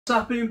What's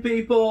happening,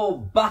 people?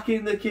 Back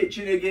in the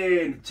kitchen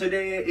again.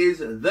 Today is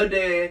the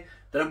day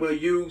that I'm going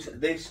to use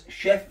this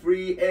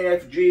Chefree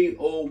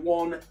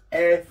AFG01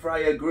 air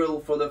fryer grill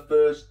for the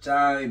first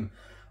time.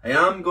 I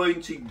am going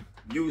to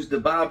use the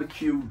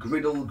barbecue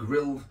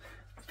grill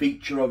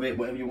feature of it,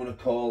 whatever you want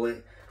to call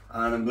it,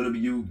 and I'm going to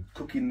be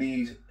cooking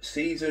these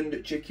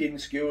seasoned chicken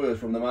skewers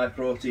from the My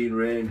Protein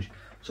range.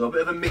 So a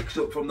bit of a mix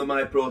up from the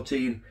My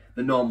Protein,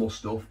 the normal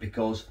stuff,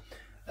 because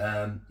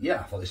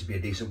yeah, I thought this would be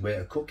a decent way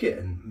to cook it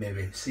and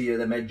maybe sear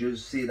them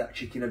edges, sear that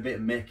chicken a bit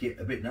and make it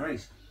a bit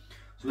nice.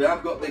 So we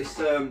have got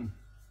this,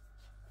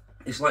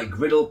 it's like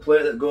griddle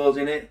plate that goes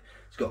in it.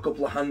 It's got a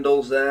couple of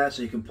handles there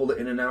so you can pull it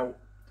in and out.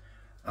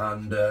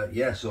 And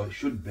yeah, so it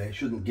should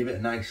give it a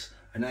nice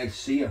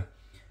sear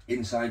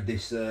inside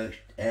this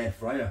air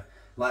fryer.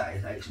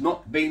 Like, it's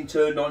not been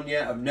turned on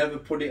yet, I've never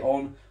put it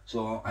on,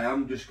 so I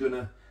am just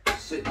gonna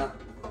sit that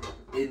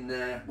in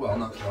there. Well,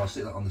 not sure, I'll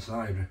sit that on the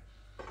side.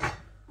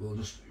 We'll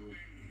just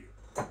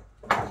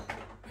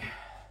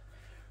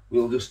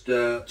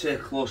take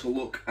a closer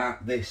look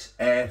at this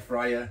air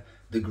fryer,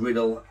 the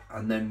griddle,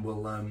 and then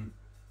we'll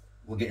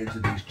get into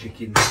these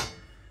chicken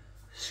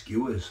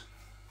skewers.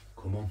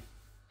 Come on.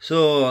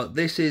 So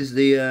this is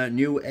the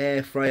new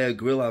air fryer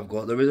grill I've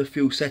got. There is a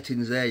few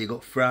settings there. You've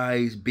got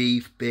fries,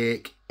 beef,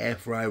 bake, air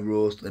fry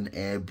roast, and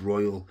air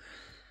broil.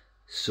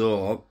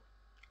 So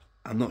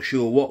I'm not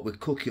sure what we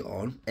cook it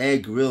on. Air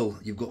grill,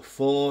 you've got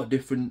 4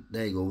 different,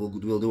 there you go,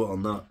 we'll do it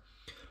on that.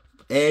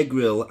 Air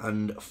grill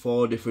and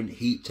 4 different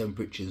heat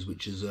temperatures,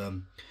 which is, I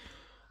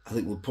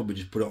think we'll probably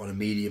just put it on a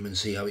medium and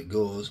see how it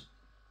goes.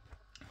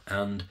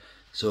 And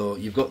so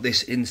you've got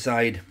this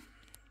inside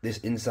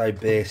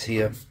base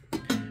here,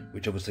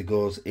 which obviously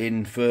goes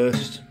in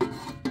first,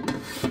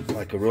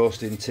 like a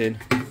roasting tin.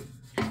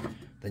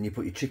 Then you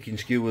put your chicken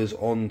skewers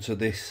onto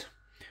this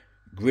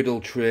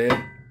griddle tray,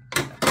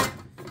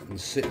 and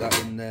sit that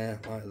in there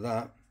like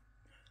that,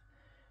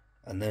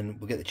 and then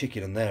we'll get the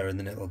chicken on there, and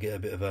then it'll get a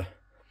bit of a,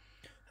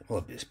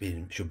 well,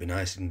 should be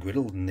nice and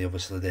griddled, and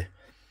obviously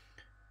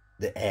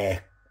the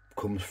air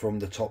comes from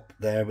the top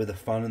there with the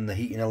fan and the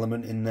heating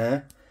element in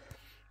there,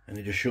 and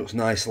it just shuts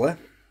nicely,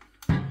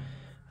 and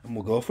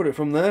we'll go for it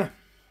from there.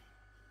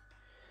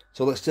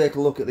 So let's take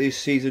a look at these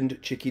seasoned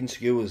chicken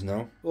skewers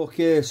now.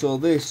 Okay, so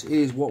this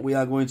is what we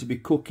are going to be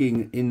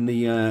cooking in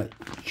the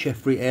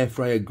Chefree air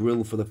fryer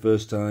grill for the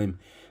first time.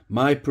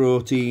 My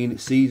Protein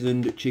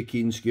seasoned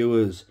chicken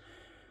skewers.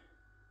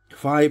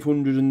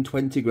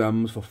 520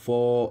 grams for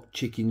 4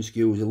 chicken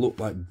skewers. They look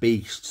like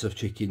beasts of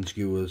chicken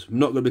skewers. I'm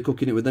not going to be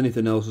cooking it with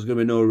anything else. There's going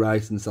to be no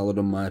rice and salad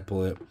on my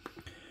plate.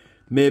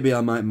 Maybe I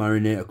might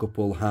marinate a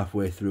couple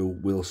halfway through.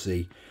 We'll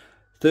see.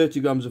 30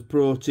 grams of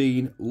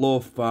protein,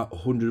 low fat,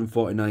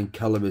 149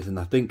 calories, and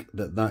I think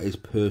that is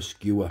per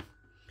skewer.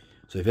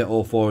 So if you had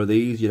all 4 of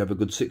these, you'd have a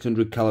good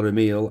 600 calorie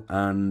meal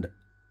and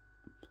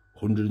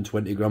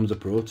 120 grams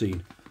of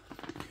protein.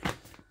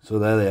 So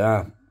there they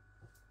are.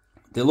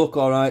 They look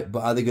alright,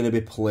 but are they going to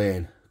be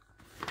plain?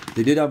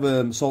 They did have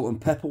salt and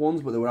pepper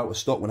ones, but they were out of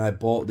stock when I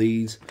bought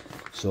these,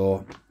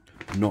 so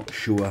I'm not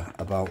sure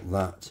about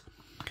that.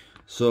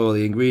 So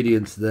the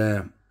ingredients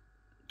there: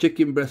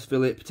 chicken breast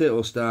fillet,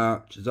 potato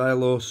starch,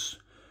 xylose,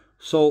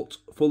 salt,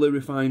 fully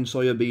refined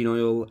soya bean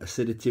oil,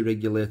 acidity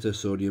regulator,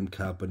 sodium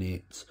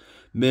carbonate.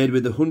 Made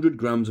with 100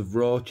 grams of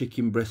raw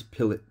chicken breast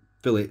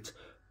fillet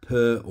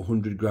per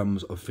 100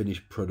 grams of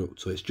finished product.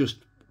 So it's just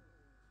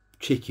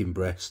chicken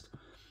breast.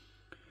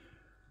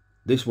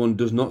 This one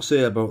does not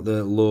say about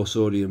the low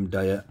sodium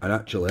diet, and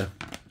actually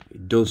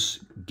it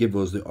does give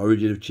us the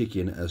origin of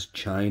chicken as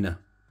China.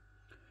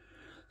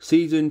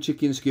 Seasoned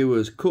chicken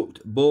skewers, cooked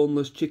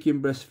boneless chicken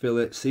breast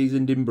fillet,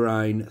 seasoned in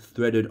brine,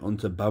 threaded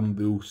onto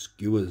bamboo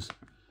skewers.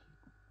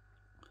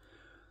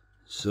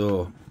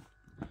 So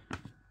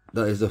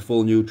that is the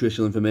full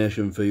nutritional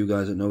information for you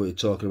guys that know what you're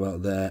talking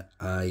about there.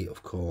 I,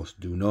 of course,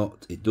 do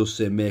not. It does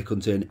say may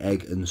contain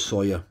egg and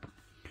soya.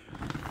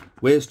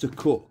 Ways to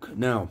cook.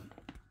 Now,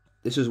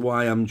 this is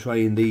why I'm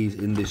trying these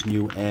in this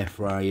new air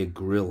fryer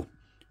grill,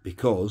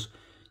 because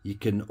you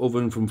can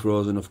oven from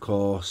frozen, of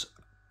course,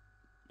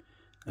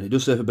 and it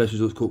does say for best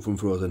results cooked from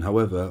frozen.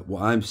 However,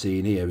 what I'm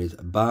seeing here is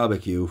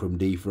barbecue from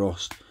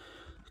defrost.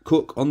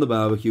 Cook on the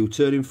barbecue,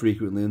 turning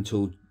frequently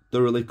until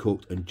thoroughly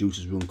cooked and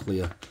juices run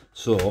clear.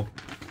 So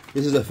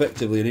this is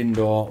effectively an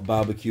indoor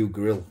barbecue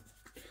grill.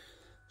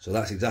 So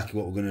that's exactly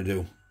what we're going to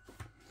do.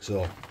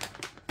 So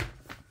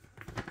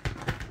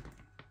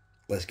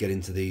let's get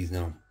into these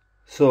now.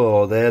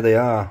 So there they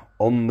are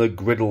on the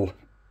griddle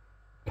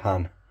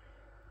pan.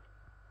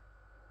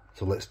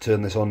 So let's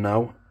turn this on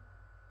now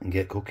and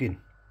get cooking.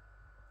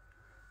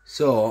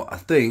 So I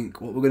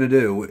think what we're going to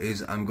do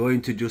is I'm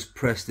going to just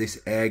press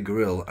this air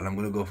grill, and I'm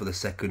going to go for the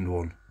second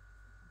one.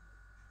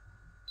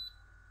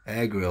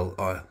 Air grill.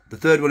 Oh, the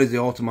third one is the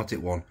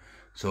automatic one.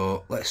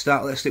 So let's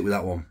stick with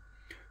that one.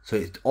 So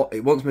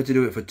it wants me to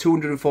do it for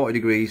 240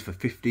 degrees for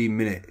 15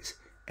 minutes.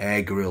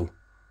 Air grill.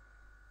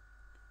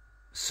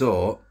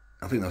 So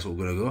I think that's what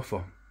we're going to go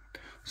for.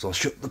 So I'll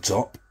shut the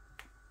top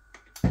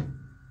and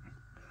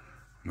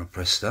I'll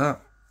press start.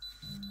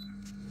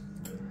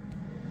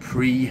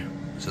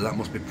 so that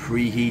must be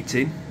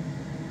preheating.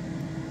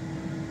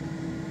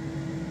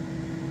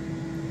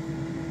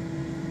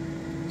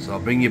 So I'll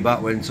bring you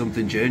back when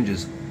something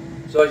changes.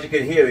 So as you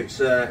can hear, it's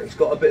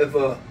got a bit of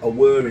a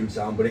whirring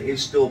sound, but it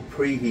is still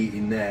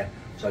preheating there.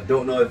 So I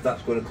don't know if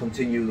that's going to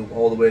continue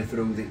all the way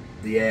through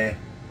the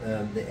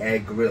air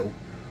grill,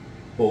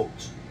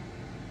 but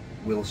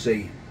we'll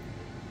see.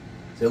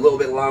 It's a little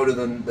bit louder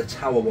than the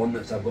tower one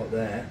that I've got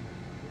there,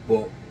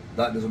 but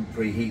that doesn't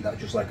preheat. That's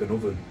just like an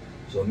oven.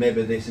 So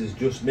maybe this is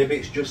just, maybe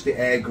it's just the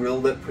air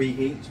grill that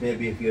preheats.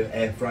 Maybe if you're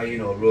air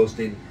frying or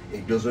roasting,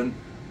 it doesn't.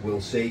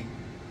 We'll see.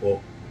 But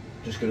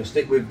just going to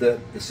stick with the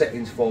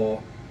settings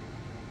for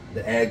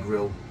the air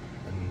grill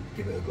and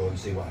give it a go and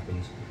see what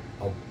happens.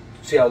 I'll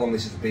see how long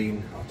this has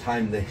been. I'll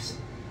time this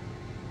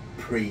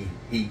preheat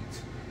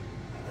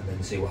and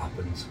then see what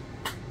happens.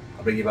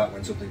 I'll bring you back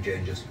when something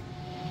changes.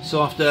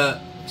 So after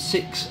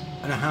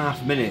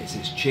 6.5 minutes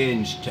it's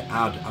changed to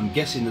add. I'm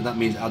guessing that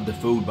means add the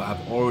food, but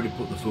I've already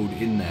put the food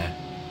in there.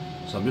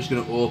 So I'm just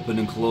going to open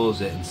and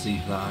close it and see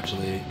if that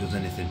actually does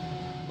anything.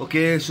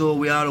 Okay, so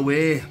we are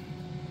away.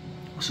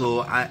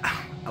 So I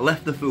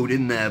left the food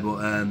in there,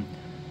 but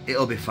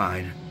it'll be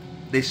fine.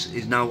 This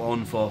is now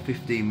on for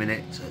 15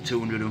 minutes at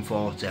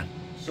 240.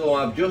 So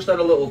I've just had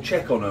a little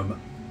check on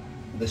them.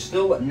 There's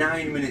still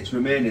 9 minutes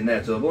remaining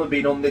there, so I've only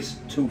been on this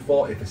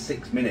 240 for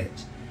 6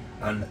 minutes,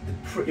 and they're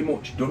pretty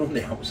much done on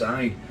the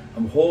outside.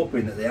 I'm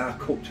hoping that they are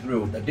cooked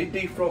through. I did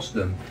defrost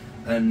them,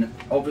 and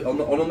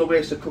on the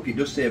ways to cook, it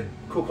does say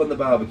cook on the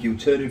barbecue,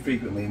 turning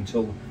frequently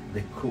until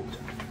they're cooked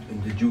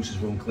and the juices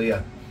run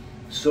clear.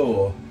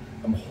 So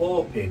I'm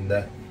hoping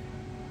that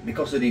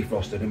because they're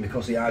defrosted and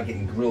because they are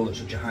getting grilled at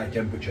such a high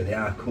temperature, they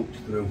are cooked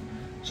through.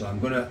 So I'm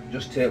going to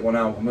just take one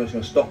out. I'm just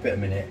going to stop it a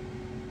minute.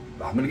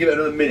 I'm going to give it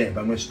another minute,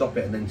 but I'm going to stop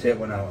it and then take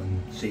one out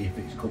and see if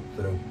it's cooked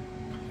through.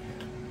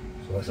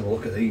 So let's have a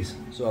look at these.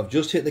 So I've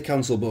just hit the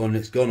cancel button,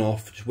 it's gone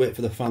off. Just wait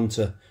for the fan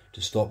to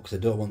stop because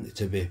I don't want it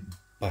to be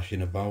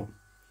bashing about.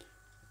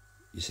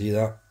 You see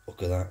that?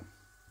 Look at that.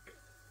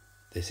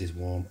 This is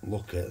warm.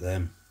 Look at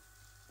them.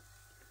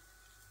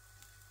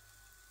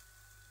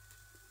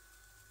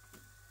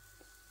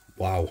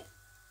 Wow.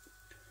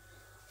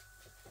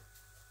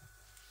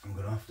 I'm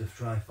going to have to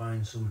try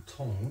find some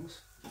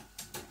tongs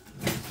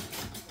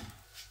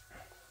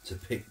to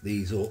pick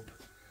these up.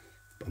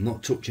 But I'm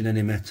not touching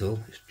any metal,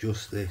 it's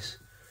just this.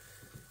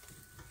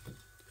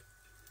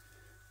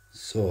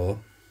 So,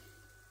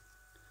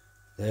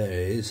 there it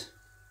is.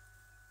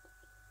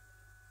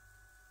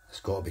 It's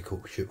got to be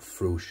cooked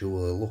through,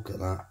 surely. Look at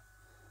that.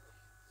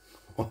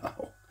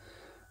 Wow.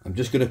 I'm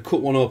just going to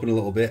cut one open a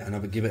little bit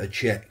and give it a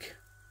check.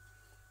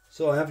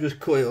 So I have just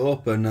cut it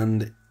open,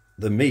 and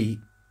the meat,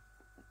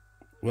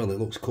 well, it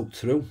looks cooked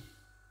through.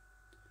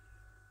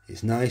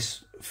 It's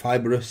nice,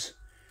 fibrous,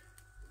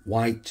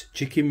 white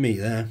chicken meat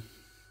there.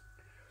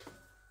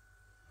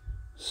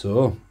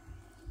 So,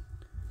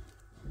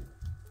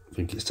 I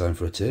think it's time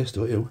for a taste,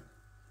 don't you?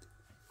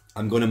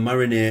 I'm going to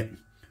marinate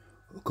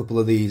a couple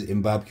of these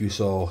in barbecue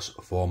sauce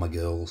for my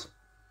girls.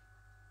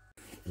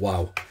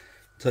 Wow,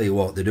 tell you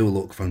what, they do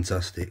look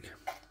fantastic.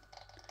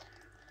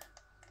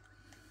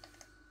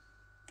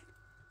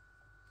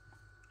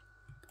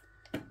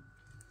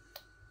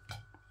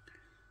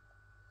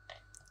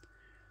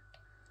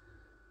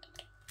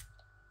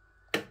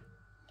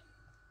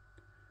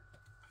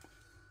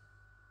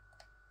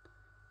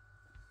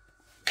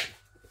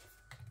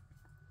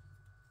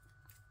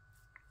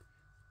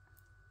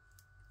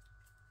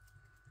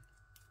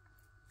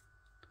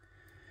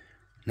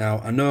 Now,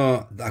 I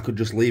know that I could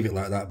just leave it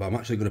like that, but I'm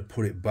actually going to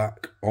put it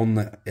back on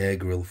the air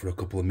grill for a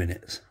couple of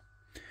minutes.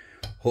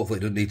 Hopefully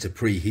it doesn't need to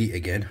preheat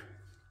again.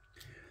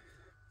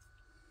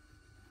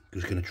 I'm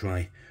just going to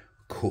try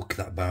cook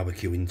that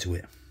barbecue into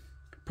it.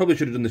 Probably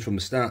should have done this from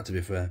the start, to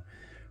be fair.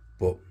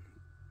 But,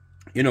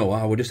 you know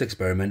what, I was just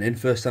experimenting.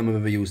 First time I've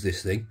ever used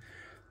this thing.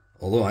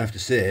 Although I have to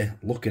say,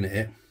 looking at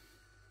it,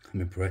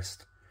 I'm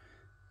impressed.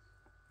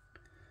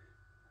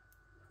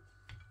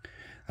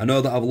 I know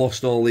that I've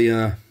lost all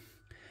the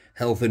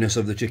healthiness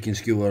of the chicken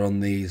skewer on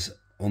these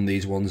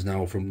ones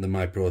now from the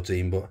My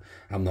Protein, but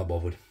I'm not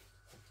bothered.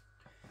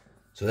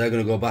 So they're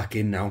going to go back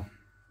in now.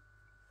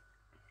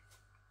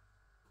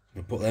 I'm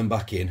going to put them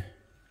back in,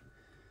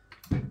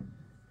 and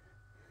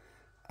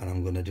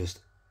I'm going to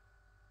just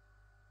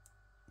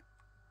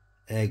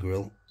air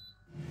grill.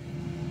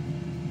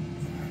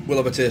 We'll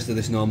have a taste of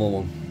this normal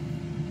one.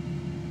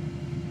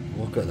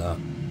 Look at that.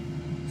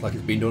 It's like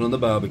it's been done on the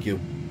barbecue.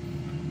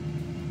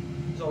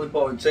 It's all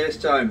important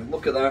taste time.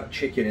 Look at that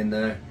chicken in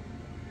there.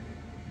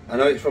 I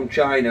know it's from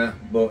China,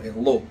 but it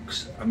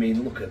looks, I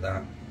mean, look at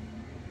that.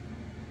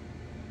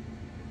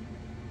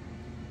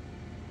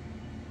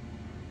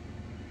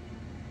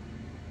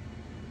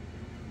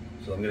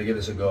 So I'm going to give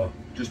this a go.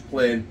 Just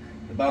plain.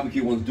 The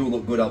barbecue ones do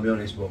look good, I'll be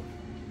honest, but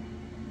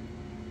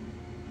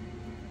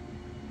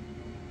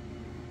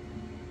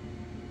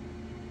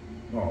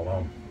oh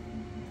wow.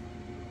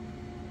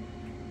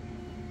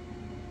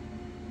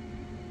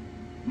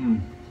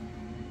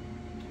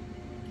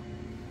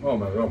 Oh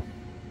my god.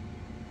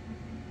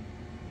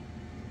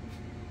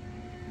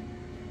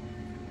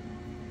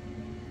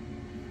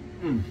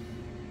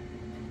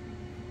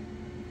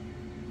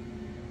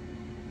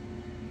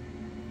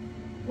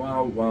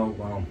 Wow, wow,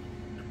 wow.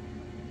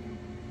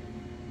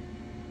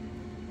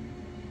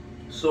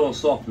 So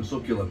soft and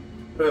succulent,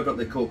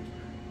 perfectly cooked,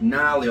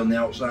 gnarly on the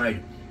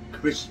outside,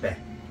 crispy,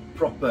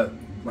 proper,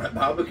 like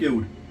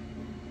barbecued.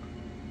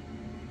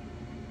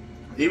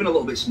 Even a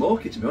little bit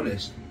smoky, to be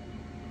honest.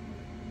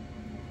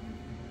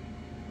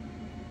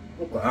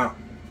 Look at that.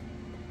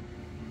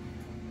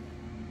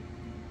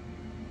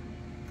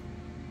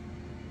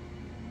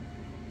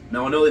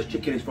 Now I know this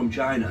chicken is from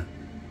China,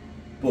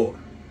 but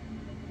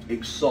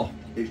it's soft,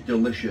 it's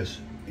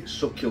delicious, it's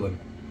succulent.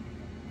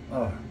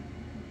 Oh.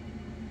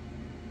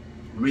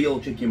 Real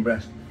chicken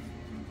breast.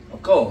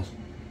 Of course,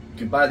 you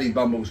can buy these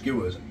bamboo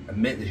skewers and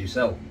make this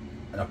yourself,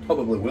 and I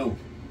probably will.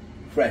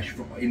 Fresh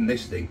in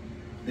this thing.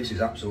 This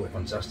is absolutely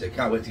fantastic.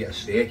 Can't wait to get a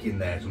steak in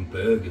there, some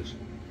burgers.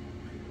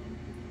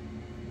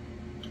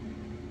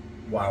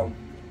 Wow.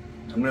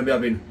 I'm going to be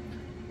having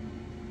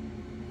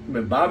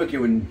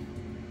barbecue in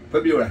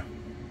February.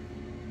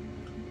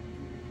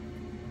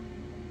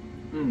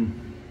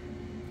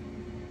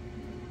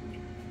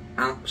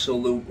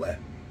 Absolutely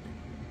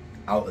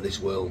out of this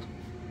world.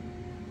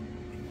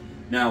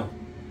 Now,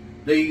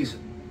 these,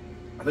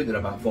 I think they're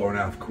about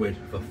 £4.50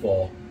 for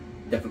 4.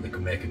 Definitely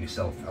could make them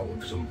yourself out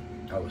of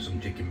some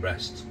chicken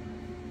breasts.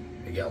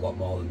 You get a lot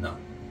more than that.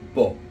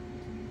 But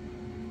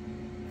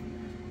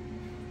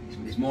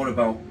it's more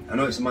about, I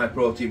know it's a My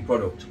Protein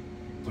product,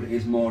 but it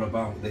is more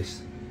about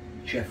this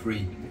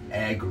Chefree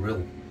air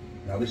grill.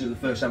 Now this is the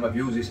first time I've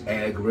used this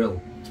air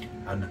grill,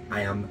 and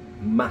I am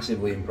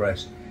massively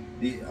impressed.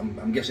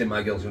 I'm guessing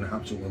my girl's going to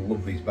absolutely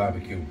love these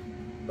barbecue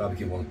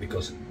ones,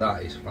 because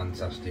that is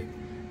fantastic.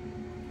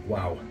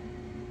 Wow.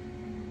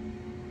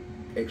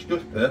 It's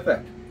just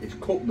perfect. It's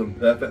cooked them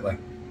perfectly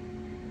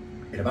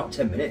in about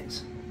 10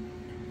 minutes.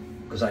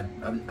 Because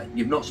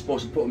you're not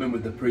supposed to put them in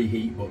with the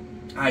preheat, but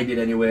I did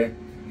anyway.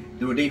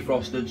 They were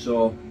defrosted,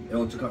 so it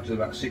only took actually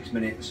about 6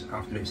 minutes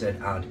after it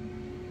said add.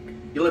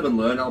 You live and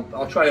learn.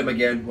 I'll try them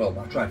again. Well,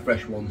 I'll try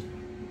fresh ones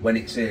when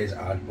it says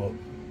add, but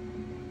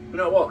you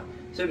know what?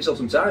 Save yourself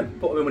some time.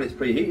 Put them in when it's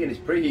preheating. It's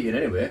preheating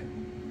anyway.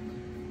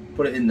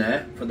 Put it in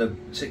there for the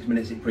 6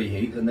 minutes it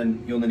preheats, and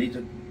then you only need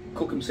to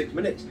cook them 6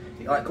 minutes.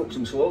 It like cooks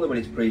them slowly when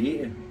it's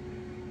preheating.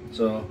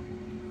 So,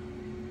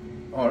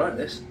 alright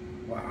this.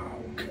 Wow,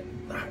 look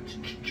at that, it's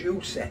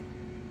juicy.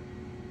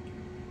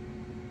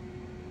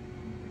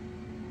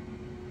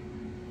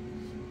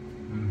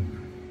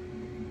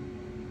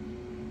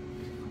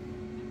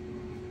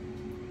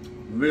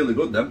 Really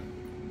good then.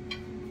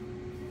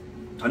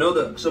 I know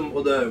that some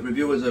other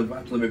reviewers have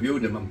actually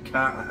reviewed them.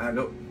 I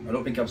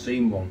don't think I've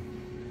seen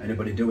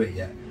anybody do it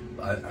yet,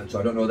 so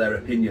I don't know their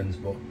opinions,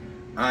 but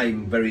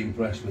I'm very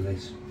impressed with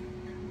this.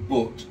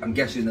 But I'm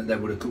guessing that they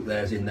would have cooked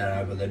theirs in there,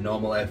 either their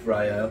normal air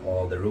fryer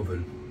or their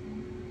oven.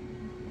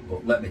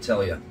 But let me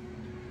tell you,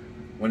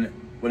 when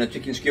a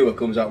chicken skewer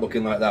comes out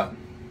looking like that,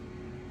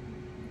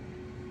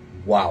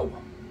 wow,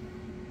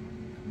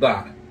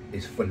 that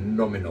is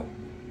phenomenal.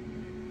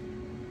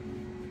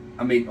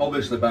 I mean,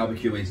 obviously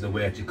barbecue is the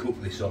way to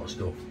cook this sort of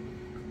stuff,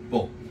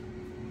 but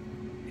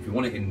if you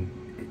want it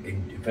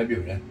in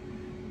February,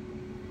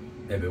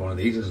 maybe one of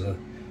these is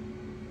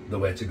the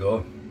way to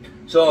go.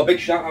 So a big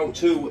shout out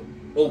to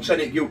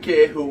Ulcenic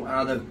UK, who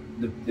are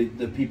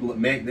the people that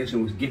make this,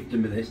 who's gifted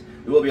me this.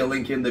 There will be a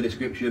link in the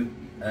description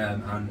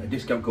and a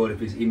discount code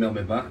if you email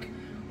me back,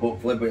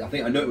 hopefully. But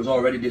I know it was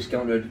already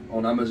discounted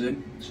on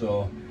Amazon,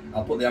 so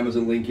I'll put the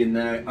Amazon link in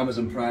there.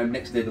 Amazon Prime,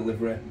 next day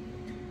delivery.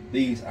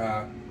 These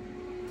are,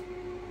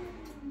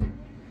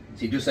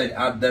 so you just said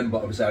add them, but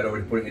obviously I'd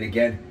already put it in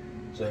again.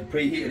 So it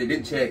preheated. It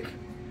didn't take,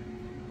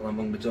 well, I'm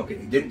going to be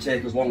talking, it didn't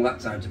take as long that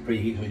time to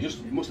preheat, so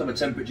it must have a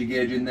temperature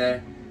gauge in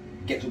there,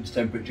 gets up to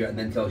temperature and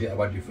then tells you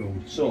to add your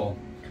food. So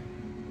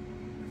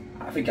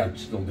I think I'd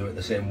still do it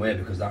the same way,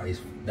 because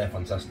they're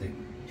fantastic.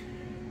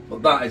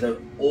 But that is an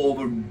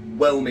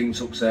overwhelming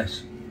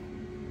success.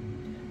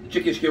 The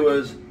chicken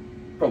skewers,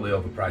 probably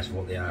overpriced for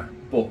what they are,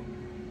 but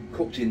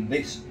cooked in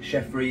this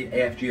Chefree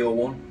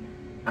AFG01,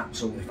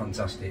 absolutely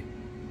fantastic.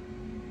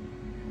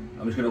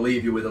 I'm just going to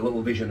leave you with a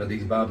little vision of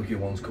these barbecue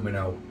ones coming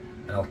out,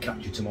 and I'll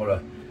catch you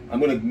tomorrow. I'm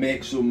going to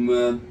make some,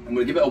 I'm going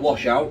to give it a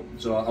wash out,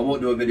 so I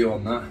won't do a video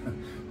on that,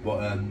 but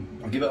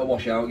I'll give it a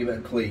wash out, give it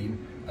a clean,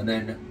 and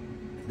then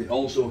it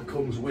also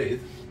comes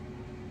with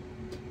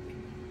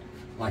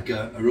like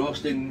a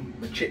roasting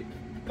chip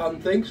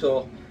pan thing,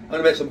 so I'm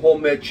going to make some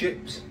homemade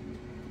chips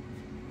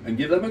and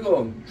give them a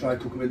go and try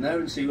cook them in there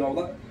and see how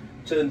that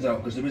turns out,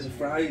 because there is a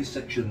fries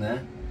section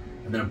there,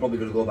 and then I'm probably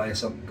going to go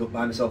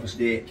buy myself a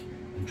steak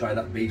and try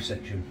that beef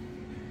section.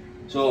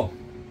 So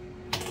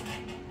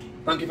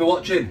thank you for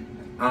watching,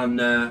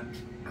 and I'll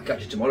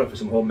catch you tomorrow for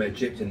some homemade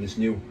chips in this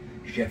new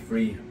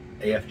Chefree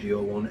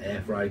AFG01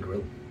 air fry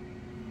grill.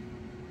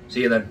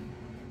 See you then.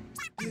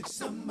 Did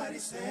somebody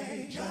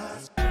say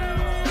just...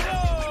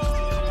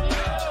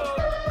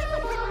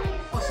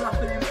 What's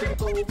happening,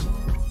 people?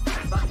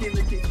 Back in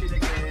the kitchen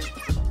again.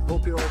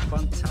 Hope you're all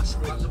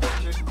fantastic. Thanks for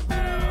watching.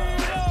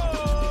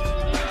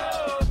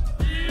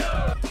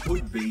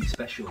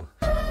 special.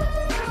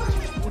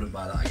 I wouldn't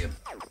buy that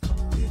again.